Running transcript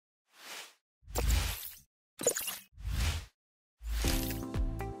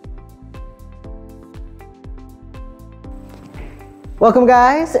Welcome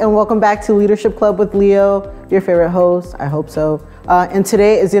guys, and welcome back to Leadership Club with Leo, your favorite host, I hope so. And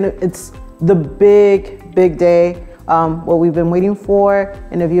today it's the big day, what we've been waiting for.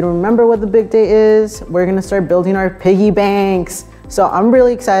 And if you don't remember what the big day is, we're gonna start building our piggy banks. So I'm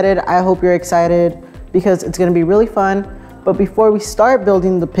really excited, I hope you're excited because it's gonna be really fun. But before we start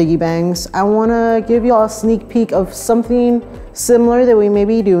building the piggy banks, I wanna give you all a sneak peek of something similar that we may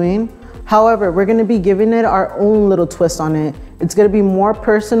be doing. However, we're gonna be giving it our own little twist on it. It's gonna be more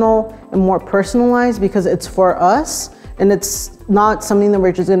personal and more personalized because it's for us, and it's not something that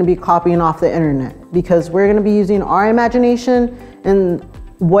we're just gonna be copying off the internet, because we're gonna be using our imagination and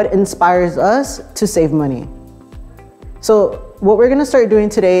what inspires us to save money. So what we're gonna start doing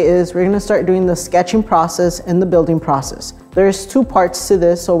today is we're gonna start doing the sketching process and the building process. There's two parts to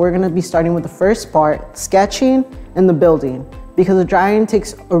this, so we're gonna be starting with the first part, sketching, and the building. Because the drying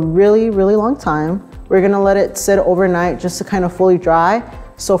takes a really long time, we're gonna let it sit overnight just to kind of fully dry.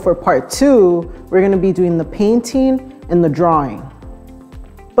 So for part two, we're gonna be doing the painting and the drawing.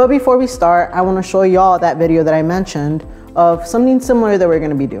 But before we start, I wanna show y'all that video that I mentioned of something similar that we're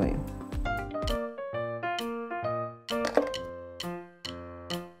gonna be doing.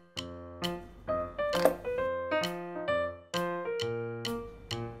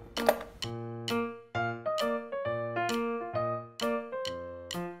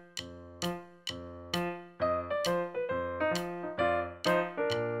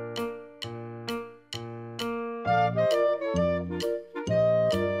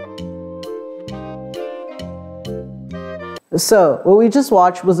 So what we just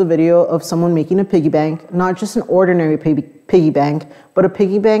watched was a video of someone making a piggy bank, not just an ordinary piggy bank, but a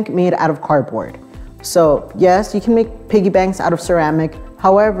piggy bank made out of cardboard. So yes, you can make piggy banks out of ceramic.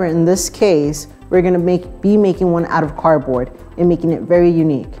 However, in this case, we're gonna be making one out of cardboard and making it very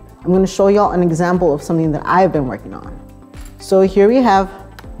unique. I'm gonna show y'all an example of something that I've been working on. So here we have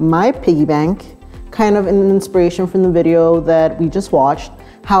my piggy bank, kind of an inspiration from the video that we just watched.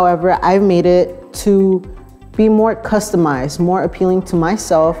 However, I've made it to be more customized, more appealing to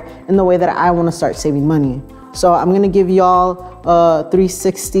myself in the way that I want to start saving money. So I'm gonna give y'all a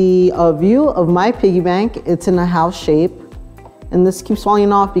 360 view of my piggy bank. It's in a house shape, and this keeps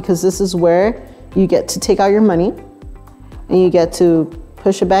falling off because this is where you get to take out your money and you get to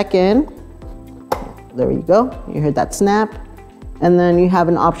push it back in. There you go, you heard that snap. And then you have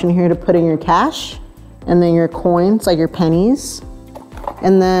an option here to put in your cash and then your coins, like your pennies.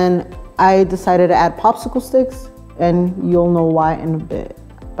 And then I decided to add popsicle sticks, and you'll know why in a bit,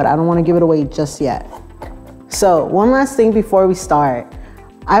 but I don't want to give it away just yet. So one last thing before we start,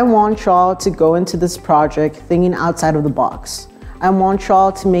 I want y'all to go into this project thinking outside of the box. I want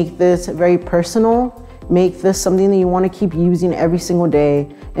y'all to make this very personal, make this something that you want to keep using every single day,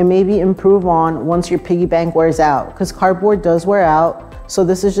 and maybe improve on once your piggy bank wears out, because cardboard does wear out. So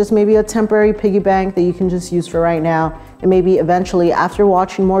this is just maybe a temporary piggy bank that you can just use for right now. And maybe eventually, after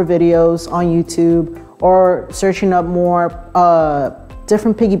watching more videos on YouTube or searching up more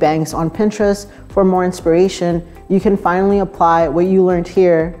different piggy banks on Pinterest for more inspiration, you can finally apply what you learned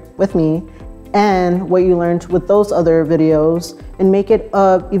here with me and what you learned with those other videos and make it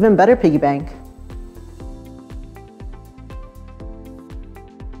an even better piggy bank.